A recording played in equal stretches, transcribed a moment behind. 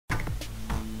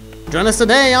Join us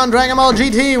today on Dragon Ball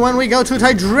GT when we go to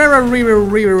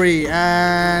Tigrere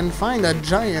and find a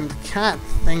giant cat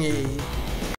thingy.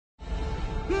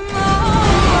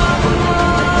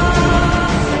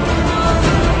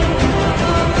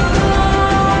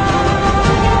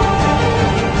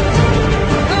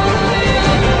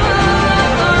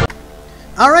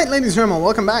 Alright, ladies and gentlemen,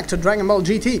 welcome back to Dragon Ball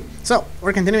GT. So,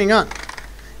 we're continuing on.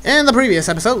 In the previous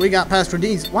episode, we got past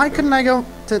Radiz. Why couldn't I go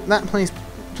to that place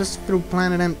just through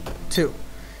Planet M2?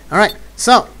 Alright,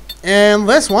 so, in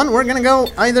this one, we're gonna go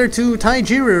either to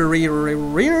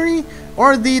Tigrere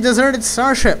or the deserted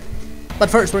starship. But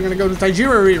first, we're gonna go to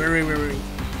Tigrere.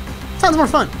 Sounds more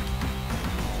fun.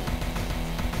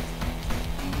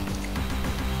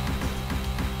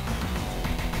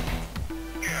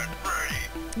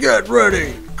 Get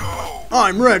ready! Go!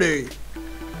 I'm ready!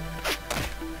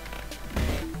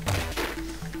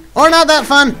 Or not that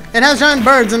fun! It has giant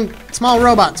birds and small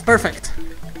robots. Perfect.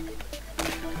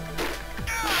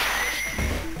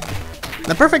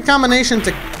 The perfect combination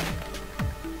to...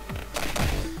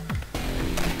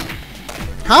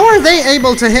 How are they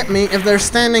able to hit me if they're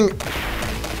standing...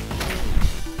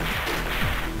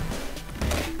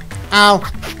 Ow.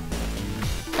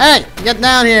 Hey! Get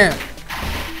down here!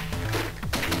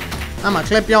 I'ma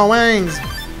clip your wings.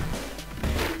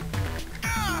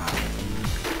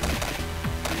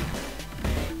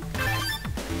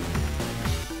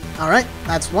 Alright,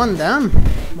 that's one down.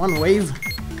 One wave.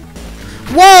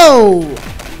 Whoa!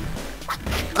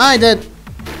 I did.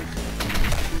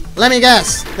 Let me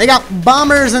guess. They got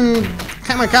bombers and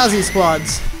kamikaze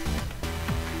squads.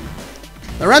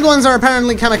 The red ones are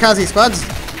apparently kamikaze squads.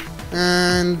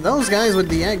 And those guys with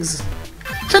the eggs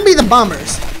should be the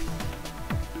bombers.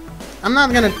 I'm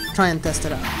not gonna try and test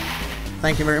it out.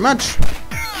 Thank you very much.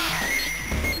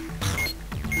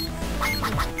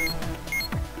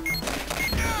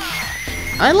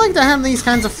 I'd like to have these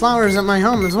kinds of flowers at my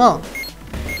home as well.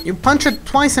 You punch it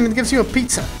twice and it gives you a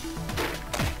pizza.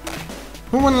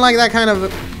 Who wouldn't like that kind of a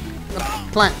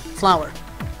plant, flower?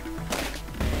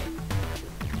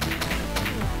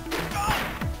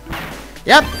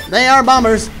 Yep, they are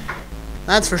bombers.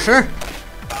 That's for sure.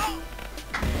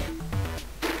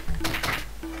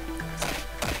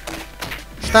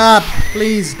 Stop,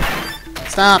 please.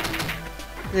 Stop.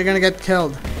 You're gonna get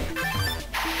killed.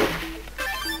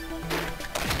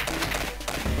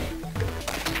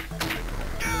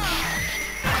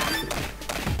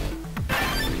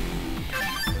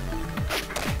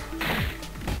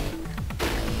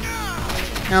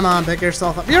 Come on, pick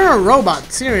yourself up. You're a robot,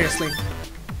 seriously.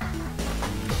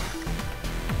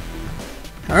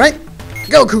 Alright,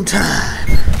 Goku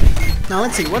time. Now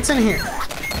let's see, what's in here?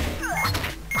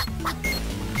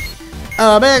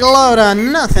 A big load of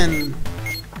nothing.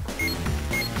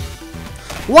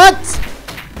 What?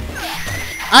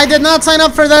 I did not sign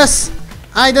up for this.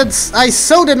 I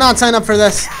so did not sign up for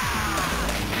this.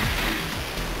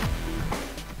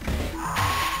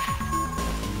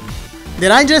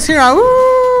 Did I just hear a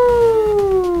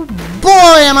ooh? Boy,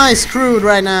 am I screwed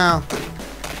right now.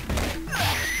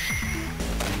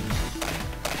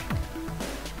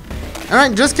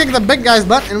 Alright, just kick the big guy's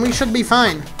butt and we should be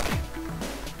fine.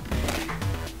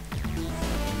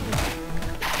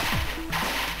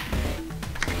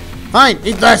 Fine,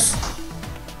 eat this!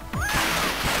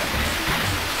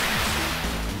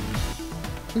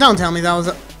 Don't tell me that was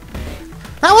a...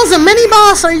 That was a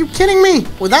mini-boss! Are you kidding me?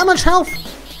 With that much health?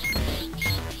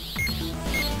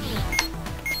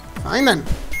 Fine then.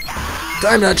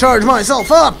 Time to charge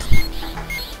myself up!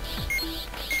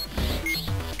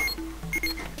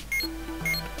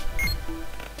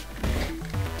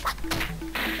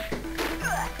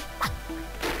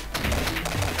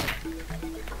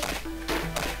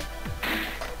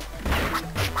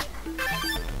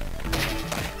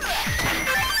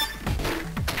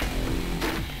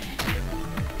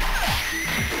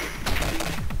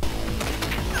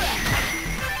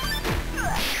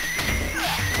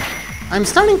 I'm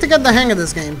starting to get the hang of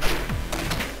this game.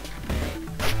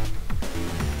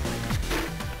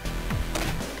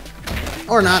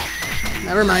 Or not.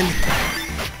 Never mind.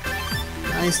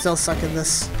 I still suck at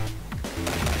this.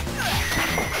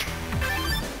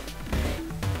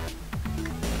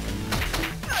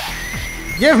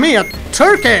 Give me a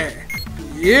turkey!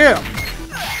 Yeah!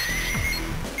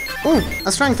 Ooh,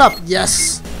 a strength up.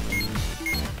 Yes!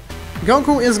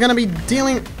 Goku is gonna be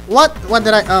dealing... What? What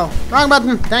did I... Oh, wrong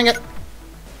button. Dang it.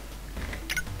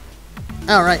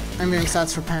 Oh, right. I'm doing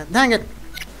stats for Pat. Dang it.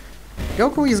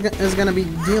 Goku is gonna be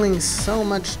dealing so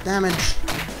much damage.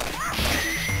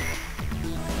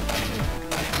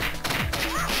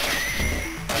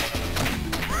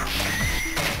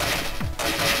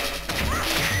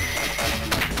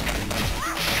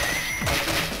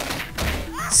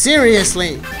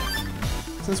 Seriously!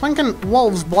 Since when can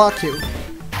wolves block you?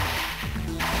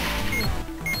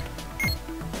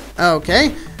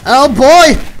 Okay. Oh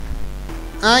boy!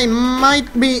 I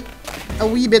might be a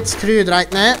wee bit screwed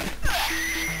right now.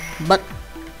 But...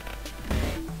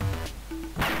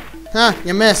 ah,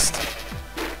 you missed.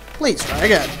 Please try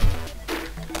again.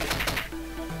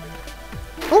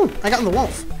 Oh, I got the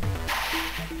wolf.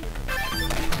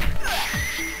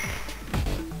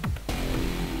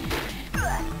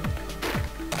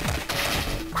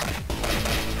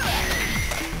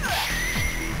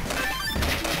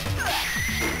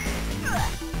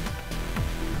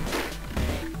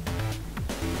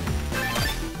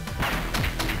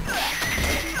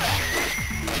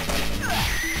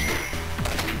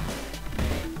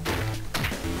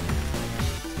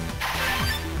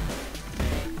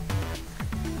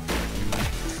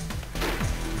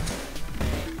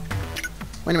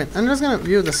 Wait a minute, I'm just gonna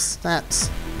view the stats.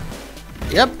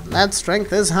 Yep, that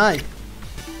strength is high.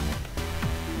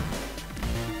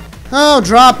 Oh,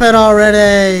 drop it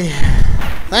already!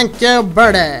 Thank you,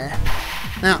 birdie!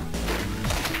 Now.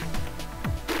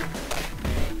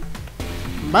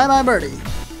 Bye-bye, birdie.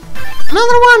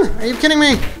 Another one! Are you kidding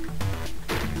me?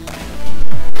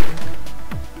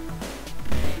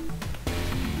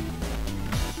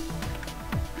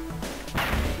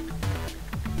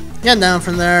 Get down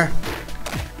from there.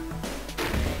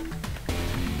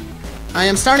 I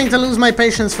am starting to lose my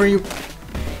patience for you.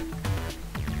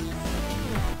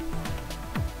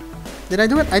 Did I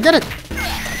do it? I did it!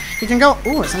 You can go.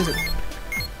 Ooh, a sensor.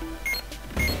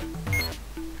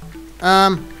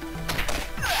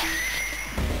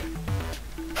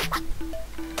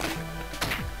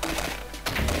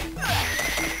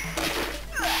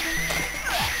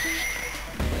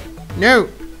 No!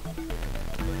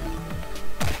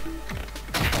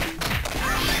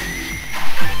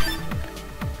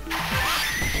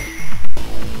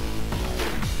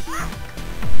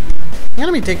 I'm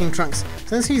gonna be taking Trunks.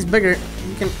 Since he's bigger,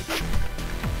 he can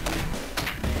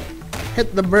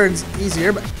hit the birds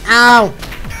easier, but ow!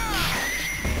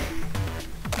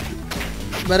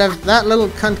 But if that little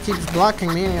cunt keeps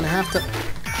blocking me, I'm gonna have to...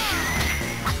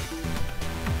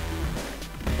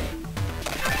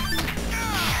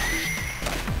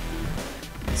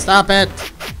 stop it!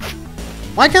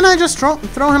 Why can't I just throw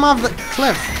him off the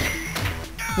cliff?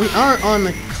 We are on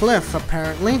the cliff,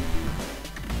 apparently.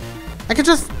 I could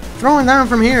just throw him down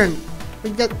from here and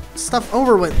we get stuff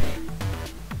over with.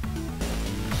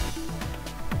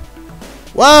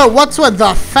 Whoa, what's with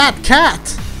the fat cat?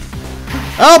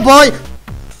 Oh boy!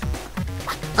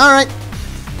 Alright.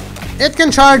 It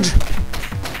can charge.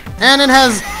 And it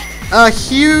has a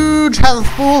huge health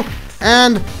pool.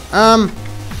 And,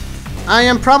 I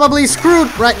am probably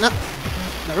screwed right now.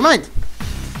 Never mind.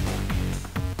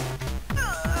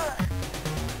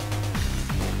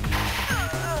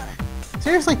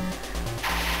 Seriously?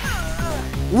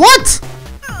 What?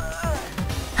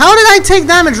 How did I take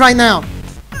damage right now?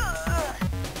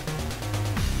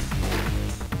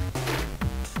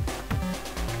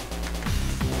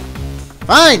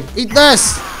 Fine, eat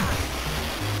this.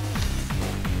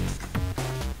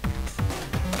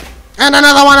 And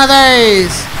another one of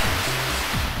these.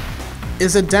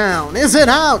 Is it down? Is it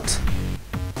out?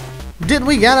 Did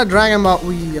we get a Dragon Ball?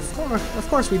 Of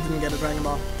course we didn't get a Dragon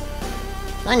Ball.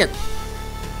 Dang it.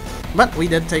 But we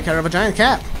did take care of a giant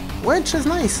cat, which is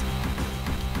nice.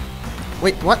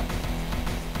 Wait, what?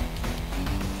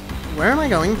 Where am I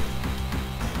going?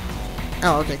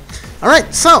 Oh, okay.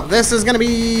 Alright, so this is going to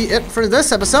be it for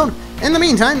this episode. In the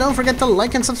meantime, don't forget to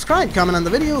like and subscribe, comment on the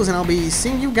videos, and I'll be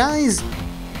seeing you guys.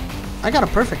 I got a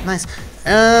perfect, nice.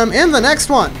 In the next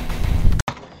one.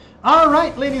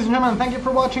 Alright, ladies and gentlemen, thank you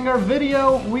for watching our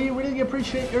video. We really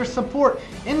appreciate your support.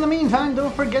 In the meantime,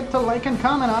 don't forget to like and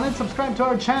comment on it, subscribe to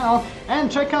our channel,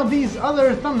 and check out these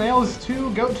other thumbnails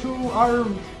to go to our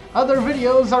other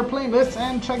videos, our playlists,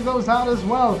 and check those out as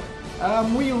well.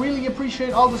 We really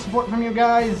appreciate all the support from you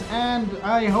guys, and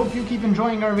I hope you keep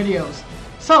enjoying our videos.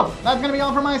 So, that's going to be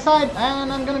all from my side,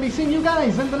 and I'm going to be seeing you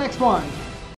guys in the next one.